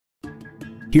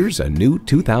Here's a new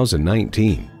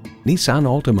 2019 Nissan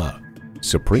Altima.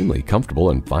 Supremely comfortable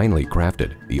and finely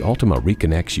crafted, the Altima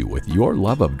reconnects you with your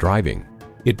love of driving.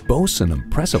 It boasts an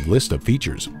impressive list of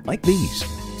features like these: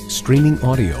 streaming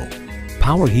audio,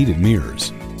 power heated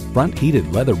mirrors, front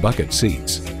heated leather bucket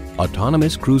seats,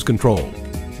 autonomous cruise control,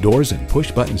 doors and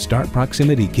push button start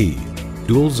proximity key,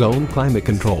 dual zone climate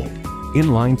control,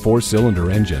 inline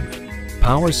 4-cylinder engine,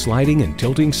 power sliding and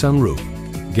tilting sunroof,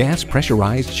 gas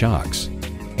pressurized shocks,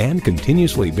 and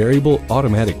continuously variable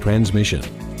automatic transmission.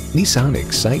 Nissan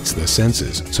excites the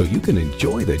senses so you can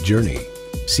enjoy the journey.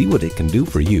 See what it can do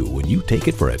for you when you take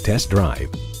it for a test drive.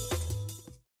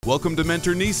 Welcome to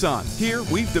Mentor Nissan. Here,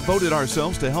 we've devoted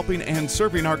ourselves to helping and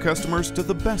serving our customers to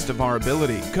the best of our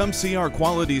ability. Come see our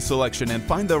quality selection and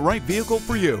find the right vehicle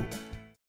for you.